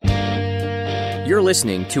You're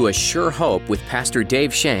listening to A Sure Hope with Pastor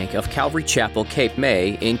Dave Shank of Calvary Chapel, Cape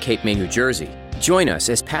May in Cape May, New Jersey. Join us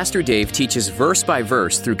as Pastor Dave teaches verse by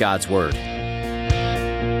verse through God's Word.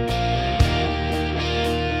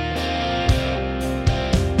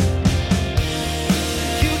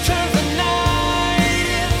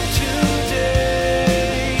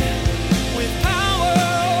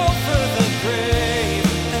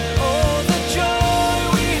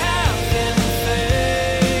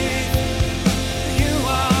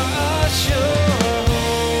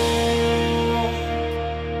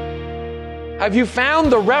 Have you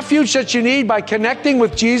found the refuge that you need by connecting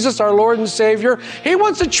with Jesus, our Lord and Savior? He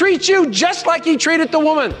wants to treat you just like He treated the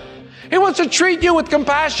woman. He wants to treat you with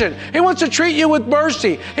compassion. He wants to treat you with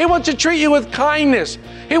mercy. He wants to treat you with kindness.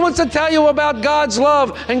 He wants to tell you about God's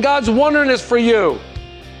love and God's wonderness for you.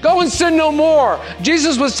 Go and sin no more.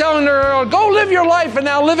 Jesus was telling her, go live your life and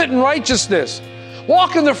now live it in righteousness.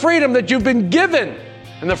 Walk in the freedom that you've been given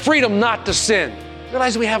and the freedom not to sin.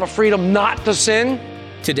 Realize we have a freedom not to sin?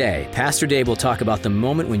 Today, Pastor Dave will talk about the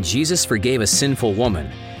moment when Jesus forgave a sinful woman.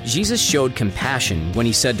 Jesus showed compassion when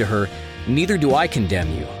He said to her, "Neither do I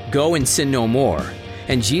condemn you. Go and sin no more."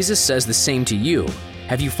 And Jesus says the same to you.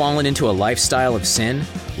 Have you fallen into a lifestyle of sin?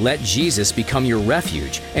 Let Jesus become your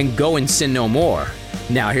refuge and go and sin no more.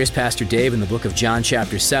 Now here's Pastor Dave in the book of John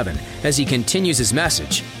chapter 7 as he continues his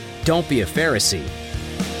message. Don't be a Pharisee.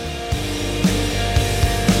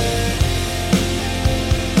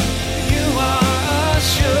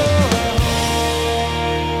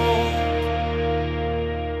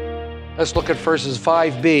 Let's look at verses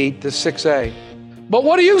 5b to 6a. But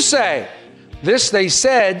what do you say? This they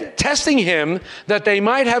said, testing Him, that they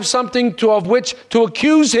might have something of which to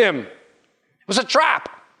accuse Him. It was a trap.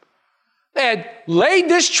 They had laid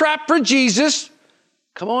this trap for Jesus.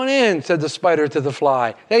 Come on in, said the spider to the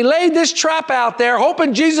fly. They laid this trap out there,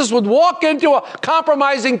 hoping Jesus would walk into a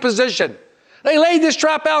compromising position. They laid this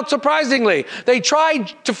trap out surprisingly. They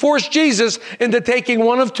tried to force Jesus into taking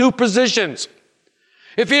one of two positions.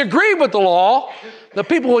 If He agreed with the law, the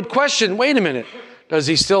people would question, wait a minute, does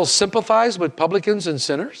He still sympathize with publicans and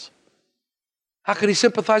sinners? How could He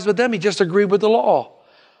sympathize with them? He just agreed with the law.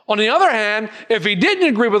 On the other hand, if He didn't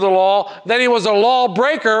agree with the law, then He was a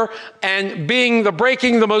lawbreaker, and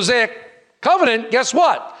breaking the Mosaic covenant, guess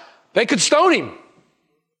what? They could stone Him.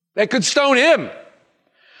 They could stone Him.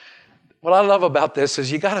 What I love about this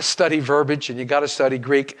is you got to study verbiage and you got to study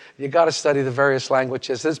Greek. You got to study the various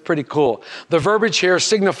languages. It's pretty cool. The verbiage here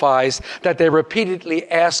signifies that they repeatedly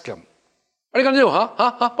ask Him, what are you going to do, huh?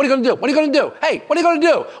 What are you going to do? What are you going to do? Hey, what are you going to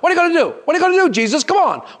do? What are you going to do? What are you going to do, Jesus? Come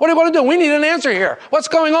on. What are you going to do? We need an answer here. What's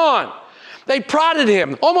going on? They prodded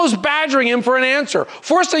Him, almost badgering Him for an answer,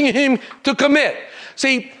 forcing Him to commit.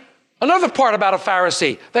 See, another part about a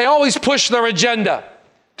Pharisee, they always push their agenda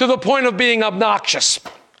to the point of being obnoxious.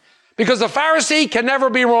 Because the Pharisee can never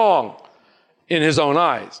be wrong in his own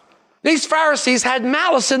eyes. These Pharisees had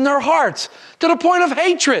malice in their hearts to the point of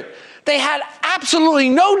hatred. They had absolutely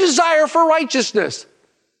no desire for righteousness,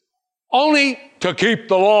 only to keep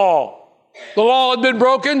the law. The law had been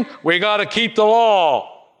broken. We got to keep the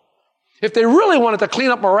law. If they really wanted to clean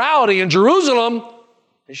up morality in Jerusalem,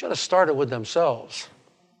 they should have started with themselves.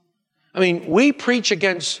 I mean, we preach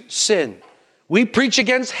against sin. We preach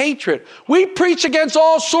against hatred. We preach against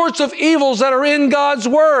all sorts of evils that are in God's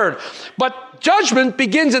Word. But judgment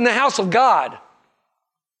begins in the house of God.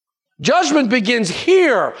 Judgment begins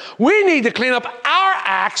here. We need to clean up our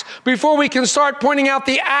acts before we can start pointing out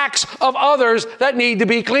the acts of others that need to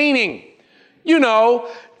be cleaning. You know,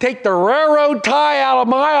 take the railroad tie out of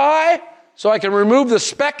my eye so I can remove the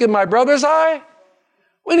speck in my brother's eye.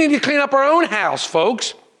 We need to clean up our own house,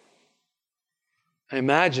 folks. I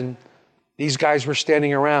imagine these guys were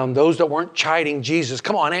standing around, those that weren't chiding Jesus.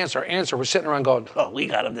 Come on, answer. We're sitting around going, oh, we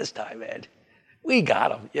got him this time, man. We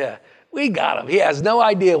got him. Yeah, we got him. He has no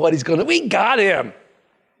idea what he's going to do. We got him.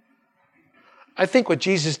 I think what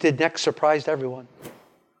Jesus did next surprised everyone.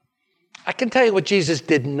 I can tell you what Jesus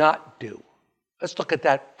did not do. Let's look at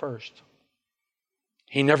that first.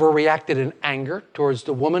 He never reacted in anger towards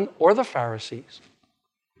the woman or the Pharisees.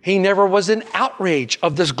 He never was in outrage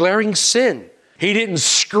of this glaring sin. He didn't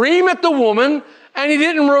scream at the woman, and He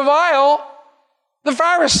didn't revile the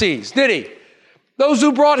Pharisees, did He? Those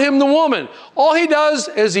who brought Him the woman. All He does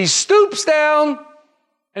is He stoops down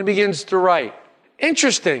and begins to write.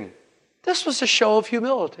 Interesting. This was a show of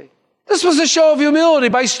humility. This was a show of humility.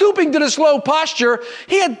 By stooping to this low posture,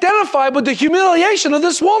 He identified with the humiliation of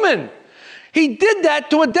this woman. He did that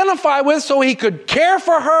to identify with so He could care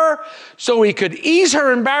for her, so He could ease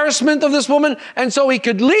her embarrassment of this woman, and so He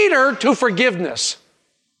could lead her to forgiveness.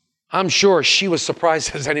 I'm sure she was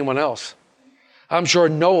surprised as anyone else. I'm sure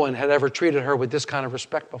no one had ever treated her with this kind of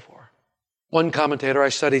respect before. One commentator I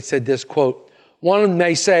studied said this, quote, "One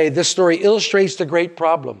may say this story illustrates the great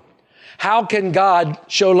problem. How can God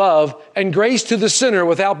show love and grace to the sinner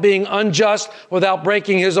without being unjust, without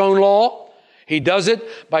breaking his own law? He does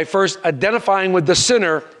it by first identifying with the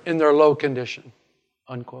sinner in their low condition."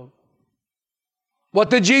 Unquote. What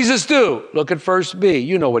did Jesus do? Look at verse B.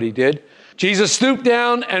 You know what he did. Jesus stooped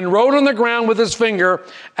down and wrote on the ground with his finger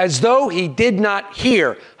as though he did not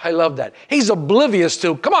hear. I love that. He's oblivious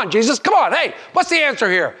to, come on, Jesus, come on. Hey, what's the answer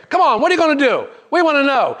here? Come on, what are you going to do? We want to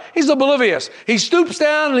know. He's oblivious. He stoops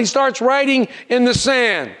down and he starts writing in the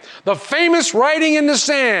sand. The famous writing in the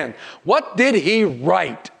sand. What did he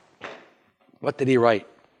write? What did he write?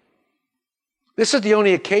 This is the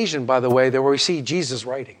only occasion, by the way, that where we see Jesus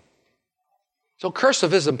writing. So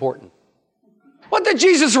cursive is important. What did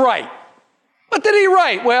Jesus write? What did he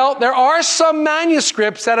write? Well, there are some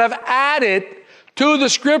manuscripts that have added to the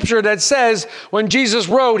scripture that says when Jesus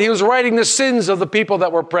wrote, he was writing the sins of the people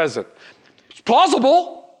that were present. It's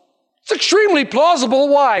plausible. It's extremely plausible.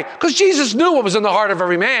 Why? Because Jesus knew what was in the heart of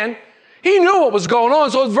every man. He knew what was going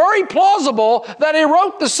on. So it's very plausible that he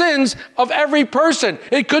wrote the sins of every person.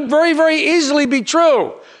 It could very, very easily be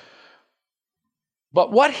true.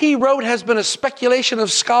 But what he wrote has been a speculation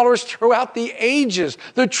of scholars throughout the ages.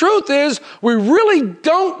 The truth is, we really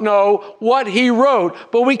don't know what he wrote,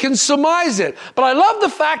 but we can surmise it. But I love the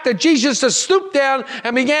fact that Jesus just stooped down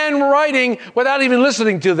and began writing without even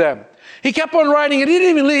listening to them. He kept on writing and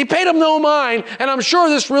he paid them no mind. And I'm sure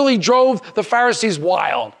this really drove the Pharisees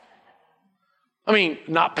wild. I mean,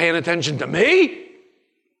 not paying attention to me?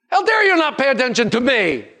 How dare you not pay attention to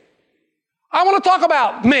me? I want to talk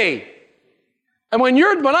about me. And when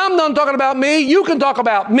I'm done talking about me, you can talk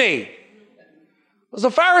about me. Because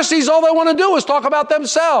the Pharisees, all they want to do is talk about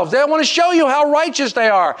themselves. They want to show you how righteous they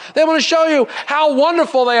are. They want to show you how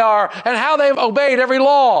wonderful they are and how they've obeyed every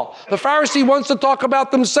law. The Pharisee wants to talk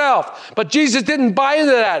about themselves. But Jesus didn't buy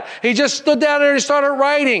into that. He just stood down there and started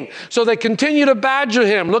writing. So they continue to badger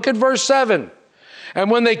him. Look at verse 7.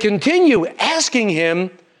 And when they continue asking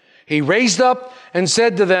him, he raised up and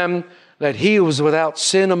said to them, "Let he who was without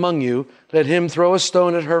sin among you, let him throw a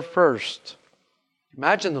stone at her first."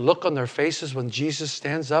 Imagine the look on their faces when Jesus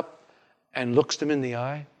stands up and looks them in the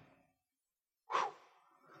eye. Whew.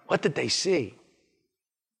 What did they see?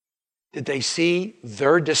 Did they see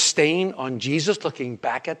their disdain on Jesus looking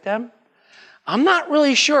back at them? I'm not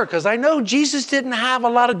really sure, because I know Jesus didn't have a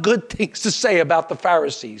lot of good things to say about the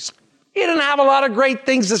Pharisees. He didn't have a lot of great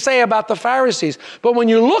things to say about the Pharisees. But when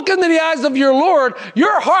you look into the eyes of your Lord,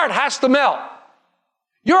 your heart has to melt.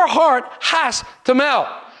 Your heart has to melt.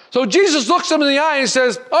 So Jesus looks them in the eye and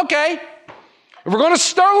says, okay, if we're going to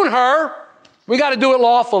stone her, we got to do it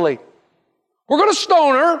lawfully. We're going to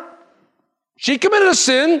stone her. She committed a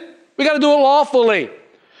sin. We got to do it lawfully.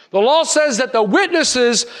 The law says that the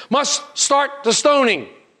witnesses must start the stoning.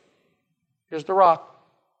 Here's the rock.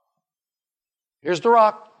 Here's the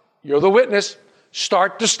rock. You're the witness.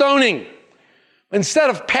 Start the stoning.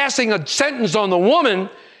 Instead of passing a sentence on the woman,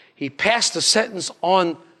 he passed a sentence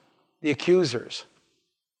on the accusers.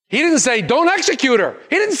 He didn't say, don't execute her.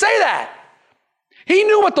 He didn't say that. He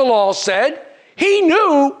knew what the law said. He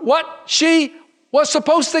knew what she was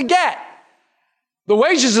supposed to get. The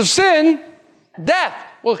wages of sin, death.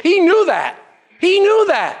 Well, he knew that. He knew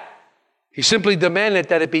that. He simply demanded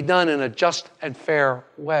that it be done in a just and fair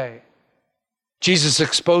way. Jesus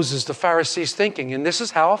exposes the Pharisees' thinking, and this is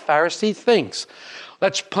how a Pharisee thinks.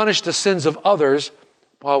 Let's punish the sins of others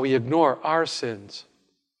while we ignore our sins.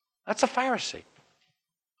 That's a Pharisee.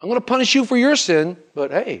 I'm going to punish you for your sin, but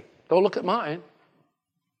hey, don't look at mine.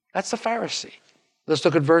 That's a Pharisee. Let's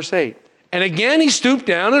look at verse 8. And again he stooped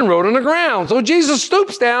down and wrote on the ground. So Jesus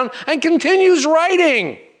stoops down and continues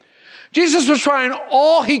writing. Jesus was trying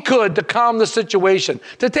all he could to calm the situation,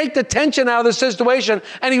 to take the tension out of the situation,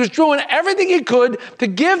 and he was doing everything he could to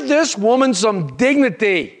give this woman some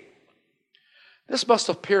dignity. This must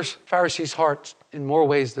have pierced Pharisees' hearts in more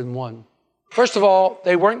ways than one. First of all,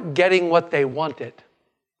 they weren't getting what they wanted.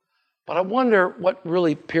 But I wonder what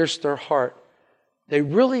really pierced their heart. They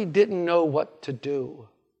really didn't know what to do.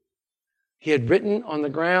 He had written on the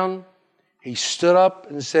ground. He stood up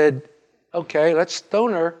and said, okay, let's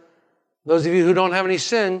stone her. Those of you who don't have any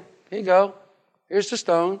sin, here you go. Here's the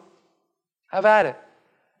stone. Have at it.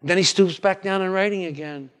 And then he stoops back down and writing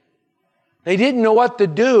again. They didn't know what to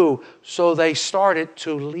do, so they started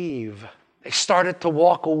to leave. They started to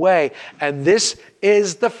walk away. And this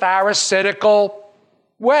is the Pharisaical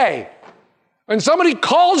way. When somebody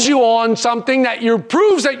calls you on something that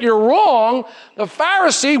proves that you're wrong, the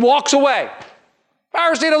Pharisee walks away.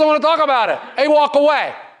 Pharisee doesn't want to talk about it. They walk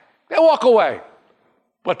away. They walk away.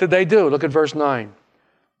 What did they do? Look at verse 9.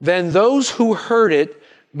 Then those who heard it,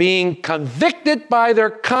 being convicted by their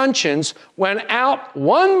conscience, went out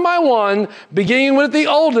one by one, beginning with the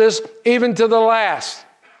oldest, even to the last.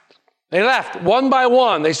 They left one by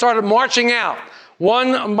one. They started marching out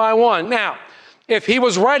one by one. Now, if he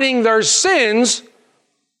was writing their sins,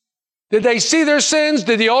 did they see their sins?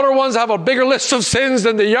 Did the older ones have a bigger list of sins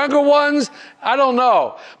than the younger ones? I don't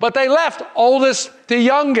know. But they left oldest to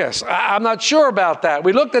youngest. I'm not sure about that.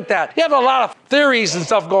 We looked at that. You have a lot of theories and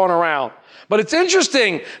stuff going around. But it's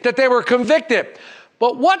interesting that they were convicted.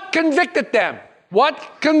 But what convicted them?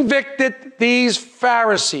 What convicted these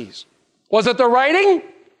Pharisees? Was it the writing?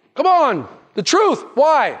 Come on, the truth.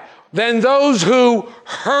 Why? Then those who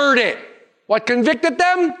heard it. What convicted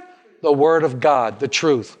them? The Word of God, the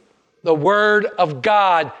truth. The Word of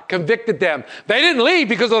God convicted them. They didn't leave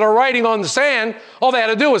because of the writing on the sand. All they had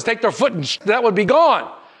to do was take their foot and that would be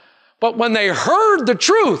gone. But when they heard the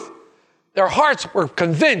truth, their hearts were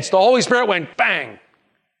convinced. The Holy Spirit went bang. And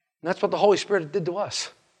that's what the Holy Spirit did to us.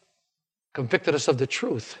 Convicted us of the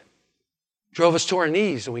truth. Drove us to our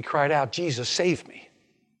knees and we cried out, Jesus, save me.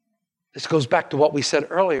 This goes back to what we said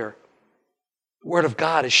earlier. The Word of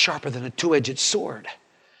God is sharper than a two-edged sword.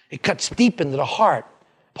 It cuts deep into the heart.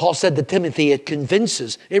 Paul said to Timothy, it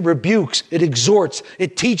convinces, it rebukes, it exhorts,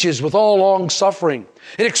 it teaches with all long suffering.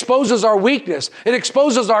 It exposes our weakness. It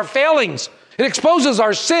exposes our failings. It exposes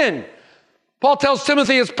our sin. Paul tells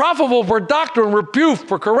Timothy it's profitable for doctrine, reproof,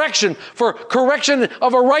 for correction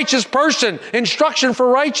of a righteous person, instruction for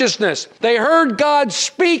righteousness. They heard God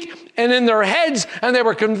speak and in their heads and they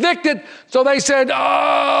were convicted. So they said,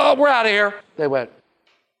 oh, we're out of here. They went.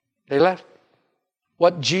 They left.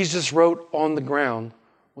 What Jesus wrote on the ground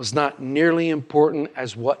was not nearly important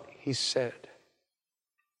as what he said.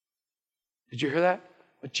 Did you hear that?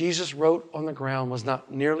 What Jesus wrote on the ground was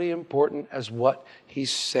not nearly important as what he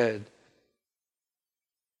said.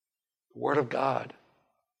 The Word of God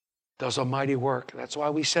does a mighty work. That's why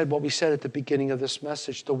we said what we said at the beginning of this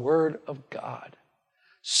message. The Word of God,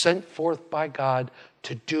 sent forth by God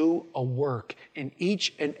to do a work in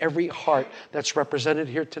each and every heart that's represented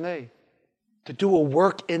here today. To do a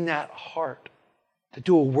work in that heart. To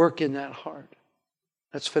do a work in that heart.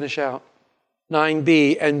 Let's finish out.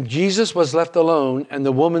 9b, and Jesus was left alone, and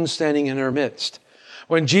the woman standing in her midst.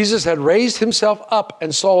 When Jesus had raised himself up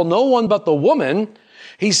and saw no one but the woman,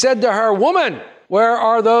 he said to her, Woman, where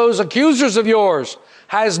are those accusers of yours?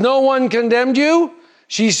 Has no one condemned you?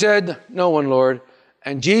 She said, No one, Lord.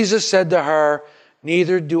 And Jesus said to her,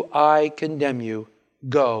 Neither do I condemn you.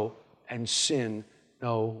 Go and sin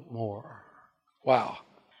no more. Wow.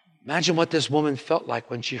 Imagine what this woman felt like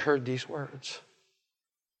when she heard these words.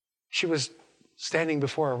 She was standing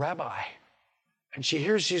before a rabbi, and she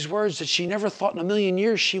hears these words that she never thought in a million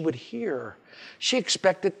years she would hear. She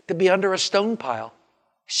expected to be under a stone pile.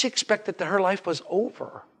 She expected that her life was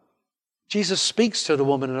over. Jesus speaks to the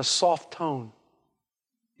woman in a soft tone.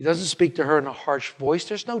 He doesn't speak to her in a harsh voice.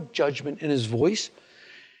 There's no judgment in his voice.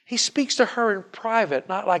 He speaks to her in private,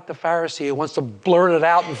 not like the Pharisee who wants to blurt it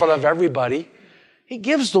out in front of everybody. He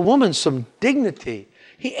gives the woman some dignity.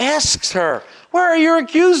 He asks her, where are your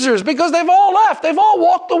accusers? Because they've all left. They've all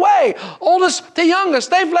walked away. Oldest to youngest,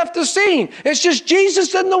 they've left the scene. It's just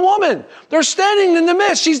Jesus and the woman. They're standing in the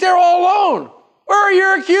midst. She's there all alone. Where are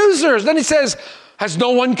your accusers? Then he says, has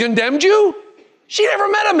no one condemned you? She never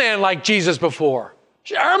met a man like Jesus before.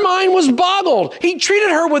 Her mind was boggled. He treated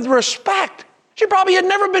her with respect. She probably had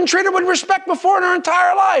never been treated with respect before in her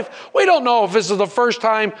entire life. We don't know if this is the first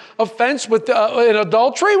time offense in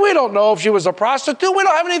adultery. We don't know if she was a prostitute. We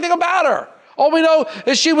don't have anything about her. All we know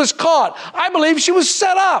is she was caught. I believe she was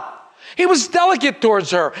set up. He was delicate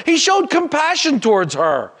towards her. He showed compassion towards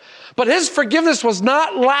her. But his forgiveness was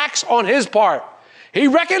not lax on his part. He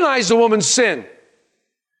recognized the woman's sin.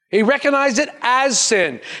 He recognized it as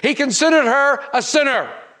sin. He considered her a sinner.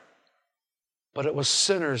 But it was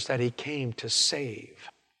sinners that he came to save.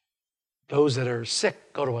 Those that are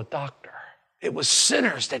sick go to a doctor. It was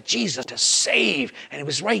sinners that Jesus to save. And he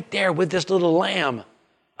was right there with this little lamb.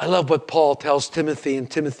 I love what Paul tells Timothy in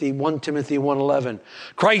 1 Timothy 1:11.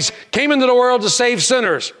 Christ came into the world to save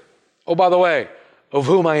sinners. Oh, by the way, of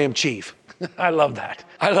whom I am chief. I love that.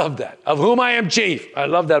 I love that. Of whom I am chief. I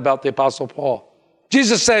love that about the Apostle Paul.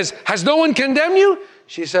 Jesus says, has no one condemned you?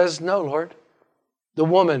 She says, no, Lord. The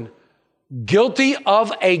woman, guilty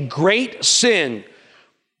of a great sin,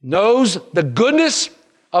 knows the goodness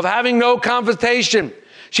of having no confrontation.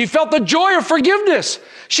 She felt the joy of forgiveness.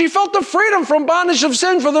 She felt the freedom from bondage of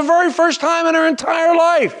sin for the very first time in her entire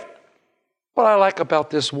life. What I like about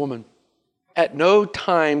this woman, At no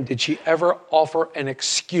time did she ever offer an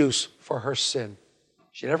excuse for her sin.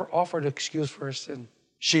 She never offered an excuse for her sin.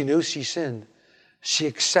 She knew she sinned. She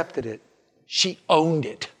accepted it. She owned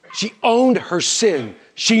it. She owned her sin.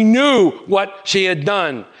 She knew what she had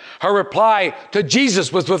done. Her reply to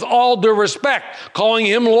Jesus was with all due respect, calling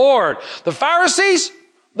him Lord. The Pharisees,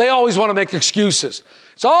 they always want to make excuses.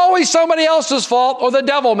 It's always somebody else's fault or the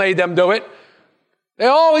devil made them do it. They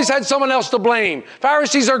always had someone else to blame.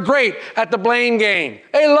 Pharisees are great at the blame game.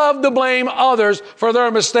 They love to blame others for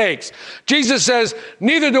their mistakes. Jesus says,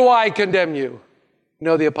 neither do I condemn you. You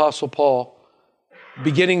know, the Apostle Paul,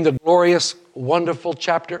 beginning the glorious, wonderful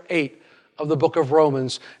chapter 8 of the book of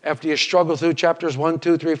Romans, after you struggle through chapters 1,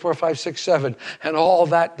 2, 3, 4, 5, 6, 7, and all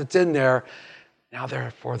that's in there, now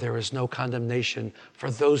therefore there is no condemnation for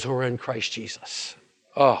those who are in Christ Jesus.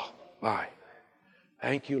 Oh, my.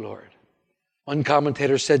 Thank you, Lord. One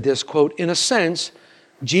commentator said this, quote, in a sense,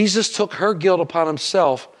 Jesus took her guilt upon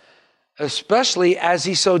himself, especially as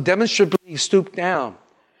he so demonstrably stooped down.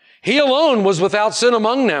 He alone was without sin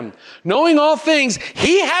among them. Knowing all things,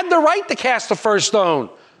 he had the right to cast the first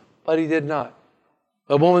stone, but he did not.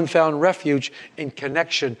 The woman found refuge in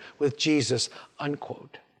connection with Jesus,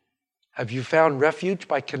 unquote. Have you found refuge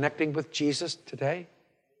by connecting with Jesus today?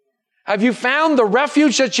 Have you found the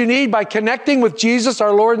refuge that you need by connecting with Jesus,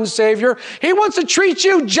 our Lord and Savior? He wants to treat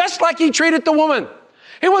you just like he treated the woman.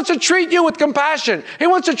 He wants to treat you with compassion. He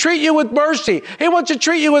wants to treat you with mercy. He wants to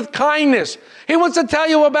treat you with kindness. He wants to tell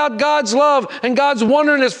you about God's love and God's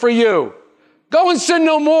wonderness for you. Go and sin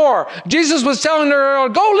no more. Jesus was telling her,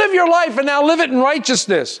 go live your life and now live it in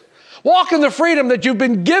righteousness. Walk in the freedom that you've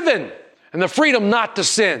been given and the freedom not to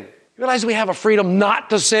sin. You realize we have a freedom not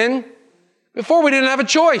to sin? Before we didn't have a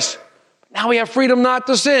choice. Now we have freedom not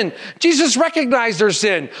to sin. Jesus recognized her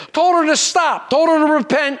sin, told her to stop, told her to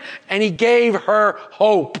repent, and he gave her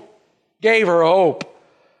hope. Gave her hope.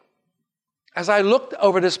 As I looked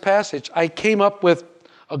over this passage, I came up with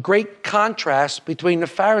a great contrast between the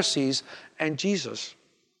Pharisees and Jesus.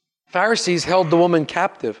 Pharisees held the woman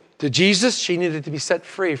captive. To Jesus, she needed to be set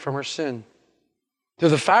free from her sin. To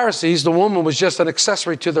the Pharisees, the woman was just an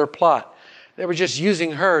accessory to their plot. They were just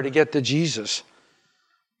using her to get to Jesus.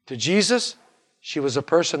 To Jesus, she was a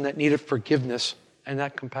person that needed forgiveness and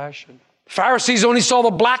that compassion. Pharisees only saw the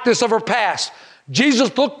blackness of her past.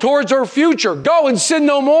 Jesus looked towards her future. Go and sin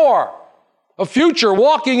no more. A future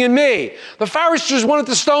walking in me. The Pharisees wanted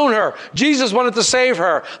to stone her. Jesus wanted to save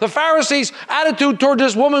her. The Pharisees' attitude toward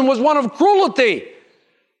this woman was one of cruelty.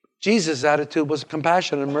 Jesus' attitude was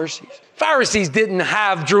compassion and mercy. Pharisees didn't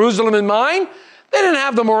have Jerusalem in mind. They didn't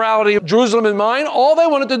have the morality of Jerusalem in mind. All they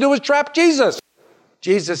wanted to do was trap Jesus.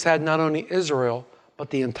 Jesus had not only Israel, but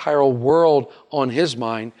the entire world on his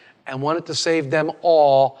mind and wanted to save them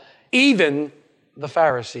all, even the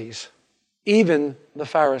Pharisees. Even the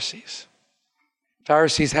Pharisees.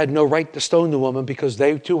 Pharisees had no right to stone the woman because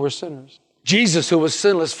they too were sinners. Jesus, who was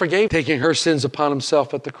sinless, forgave, taking her sins upon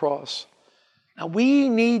himself at the cross. Now we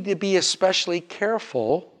need to be especially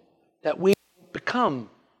careful that we don't become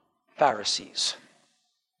Pharisees.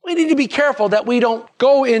 We need to be careful that we don't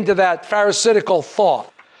go into that pharisaical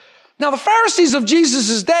thought. Now, the Pharisees of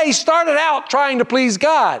Jesus' day started out trying to please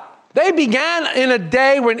God. They began in a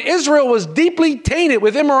day when Israel was deeply tainted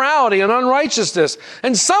with immorality and unrighteousness,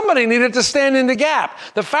 and somebody needed to stand in the gap.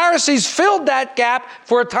 The Pharisees filled that gap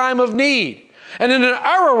for a time of need. And in an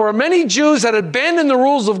era where many Jews had abandoned the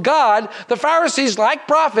rules of God, the Pharisees, like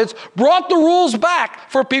prophets, brought the rules back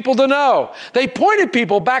for people to know. They pointed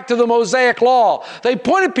people back to the Mosaic law. They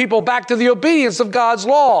pointed people back to the obedience of God's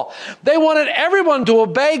law. They wanted everyone to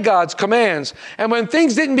obey God's commands. And when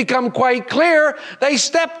things didn't become quite clear, they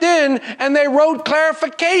stepped in and they wrote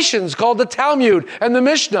clarifications called the Talmud and the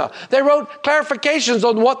Mishnah. They wrote clarifications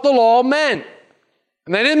on what the law meant.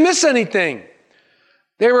 And they didn't miss anything.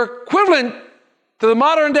 They were equivalent to the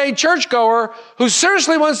modern day churchgoer who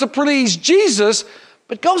seriously wants to please Jesus,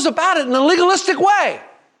 but goes about it in a legalistic way.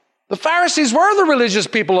 The Pharisees were the religious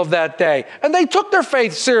people of that day, and they took their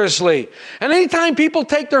faith seriously. And anytime people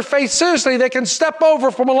take their faith seriously, they can step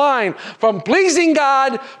over from a line from pleasing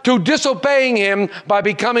God to disobeying him by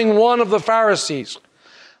becoming one of the Pharisees.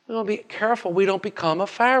 We want to be careful we don't become a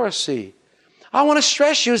Pharisee. I want to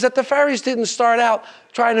stress you is that the Pharisees didn't start out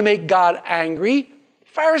trying to make God angry.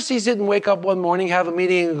 Pharisees didn't wake up one morning, have a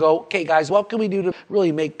meeting and go, okay, guys, what can we do to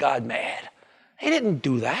really make God mad? They didn't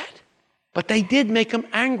do that. But they did make him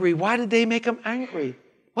angry. Why did they make him angry?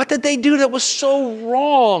 What did they do that was so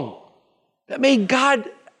wrong that made God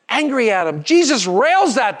angry at them? Jesus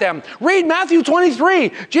rails at them. Read Matthew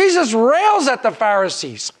 23. Jesus rails at the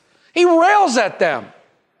Pharisees. He rails at them.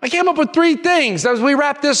 I came up with 3 things as we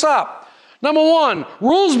wrap this up. Number one,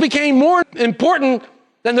 rules became more important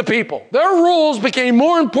than the people. Their rules became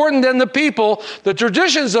more important than the people. The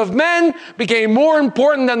traditions of men became more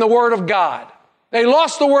important than the Word of God. They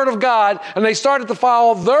lost the Word of God, and they started to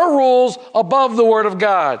follow their rules above the Word of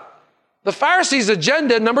God. The Pharisees'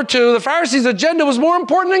 agenda, number two, the Pharisees' agenda was more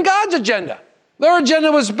important than God's agenda. Their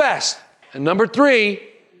agenda was best. And number three,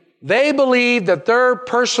 they believed that their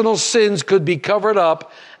personal sins could be covered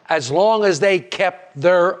up as long as they kept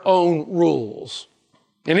their own rules.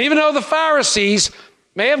 And even though the Pharisees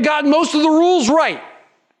may have gotten most of the rules right,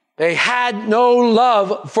 they had no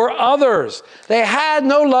love for others. They had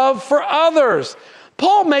no love for others.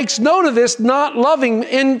 Paul makes note of this not loving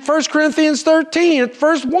in 1 Corinthians 13 at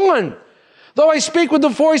verse 1. Though I speak with the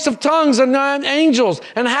voice of tongues and angels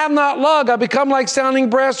and have not love, I become like sounding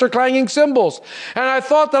brass or clanging cymbals. And I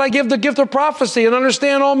thought that I give the gift of prophecy and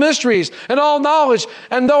understand all mysteries and all knowledge.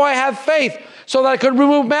 And though I have faith so that I could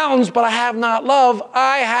remove mountains, but I have not love,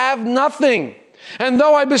 I have nothing. And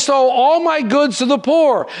though I bestow all my goods to the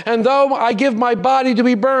poor, and though I give my body to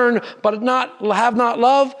be burned, but have not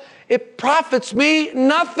love, it profits me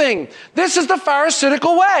nothing. This is the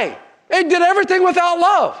Pharisaical way. They did everything without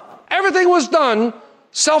love. Everything was done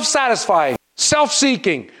self-satisfying,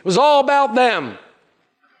 self-seeking. It was all about them.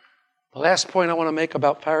 The last point I want to make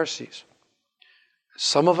about Pharisees.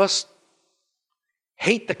 Some of us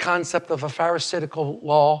hate the concept of a Pharisaical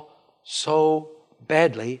law so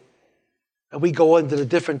badly that we go into a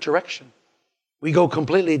different direction. We go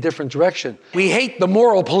completely different direction. We hate the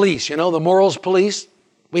moral police, the morals police.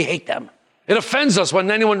 We hate them. It offends us when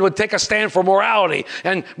anyone would take a stand for morality,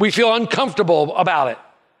 and we feel uncomfortable about it.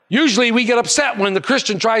 Usually we get upset when the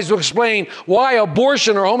Christian tries to explain why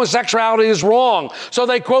abortion or homosexuality is wrong. So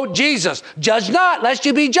they quote Jesus, "Judge not, lest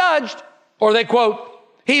you be judged." Or they quote,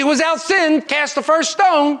 "He who without sin cast the first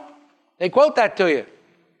stone." They quote that to you.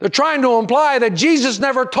 They're trying to imply that Jesus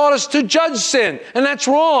never taught us to judge sin, and that's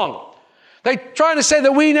wrong. They're trying to say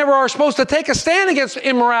that we never are supposed to take a stand against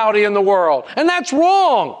immorality in the world, and that's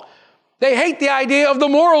wrong. They hate the idea of the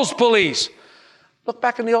morals police. Look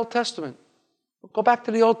back in the Old Testament. Go back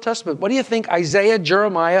to the Old Testament. What do you think Isaiah,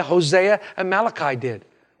 Jeremiah, Hosea, and Malachi did?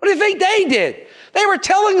 What do you think they did? They were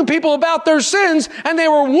telling people about their sins, and they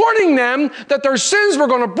were warning them that their sins were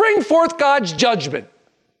going to bring forth God's judgment.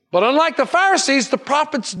 But unlike the Pharisees, the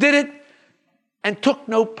prophets did it and took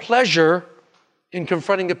no pleasure in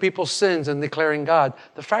confronting the people's sins and declaring God.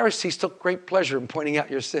 The Pharisees took great pleasure in pointing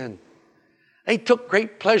out your sin. They took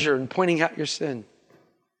great pleasure in pointing out your sin.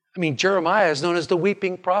 Jeremiah is known as the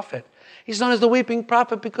weeping prophet. He's known as the weeping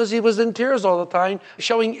prophet because he was in tears all the time,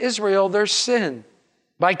 showing Israel their sin.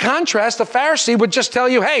 By contrast, the Pharisee would just tell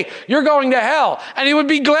you, "Hey, you're going to hell." And he would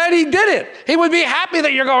be glad he did it. He would be happy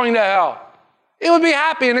that you're going to hell. He would be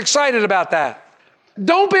happy and excited about that.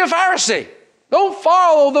 Don't be a Pharisee. Don't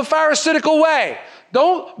follow the Pharisaical way.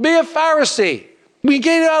 Don't be a Pharisee. We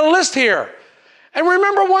gave out a list here. And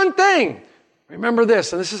remember one thing. Remember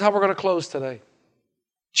this, and this is how we're going to close today.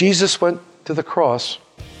 Jesus went to the cross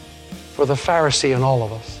for the Pharisee and all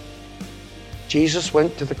of us. Jesus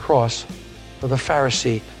went to the cross for the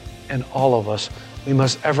Pharisee and all of us. We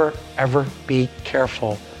must ever be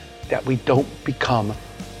careful that we don't become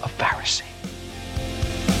a Pharisee.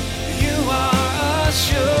 You are a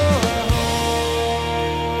sure hope.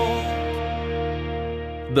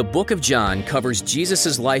 The book of John covers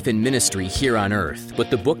Jesus' life and ministry here on earth, but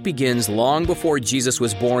the book begins long before Jesus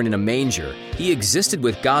was born in a manger. He existed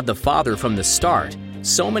with God the Father from the start.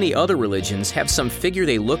 So many other religions have some figure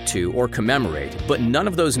they look to or commemorate, but none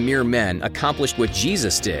of those mere men accomplished what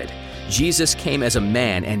Jesus did. Jesus came as a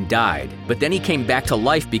man and died, but then he came back to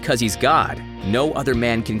life because he's God. No other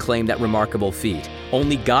man can claim that remarkable feat.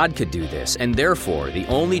 Only God could do this, and therefore, the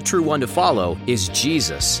only true one to follow is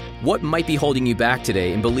Jesus. What might be holding you back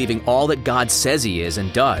today in believing all that God says he is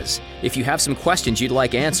and does? If you have some questions you'd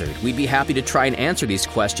like answered, we'd be happy to try and answer these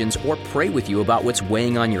questions or pray with you about what's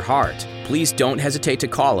weighing on your heart. Please don't hesitate to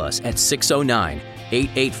call us at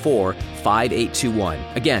 609-884-5821.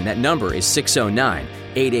 Again, that number is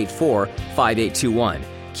 609-884-5821.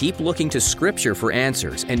 Keep looking to Scripture for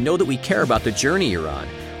answers and know that we care about the journey you're on.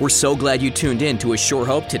 We're so glad you tuned in to A Sure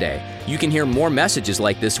Hope today. You can hear more messages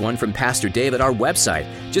like this one from Pastor Dave at our website.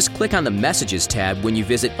 Just click on the Messages tab when you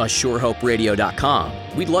visit ASureHopeRadio.com.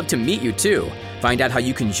 We'd love to meet you too. Find out how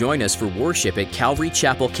you can join us for worship at Calvary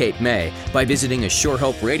Chapel, Cape May by visiting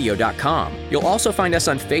ASureHopeRadio.com. You'll also find us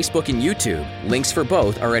on Facebook and YouTube. Links for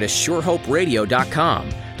both are at ASureHopeRadio.com.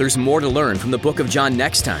 There's more to learn from the book of John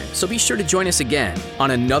next time, so be sure to join us again on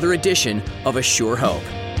another edition of A Sure Hope.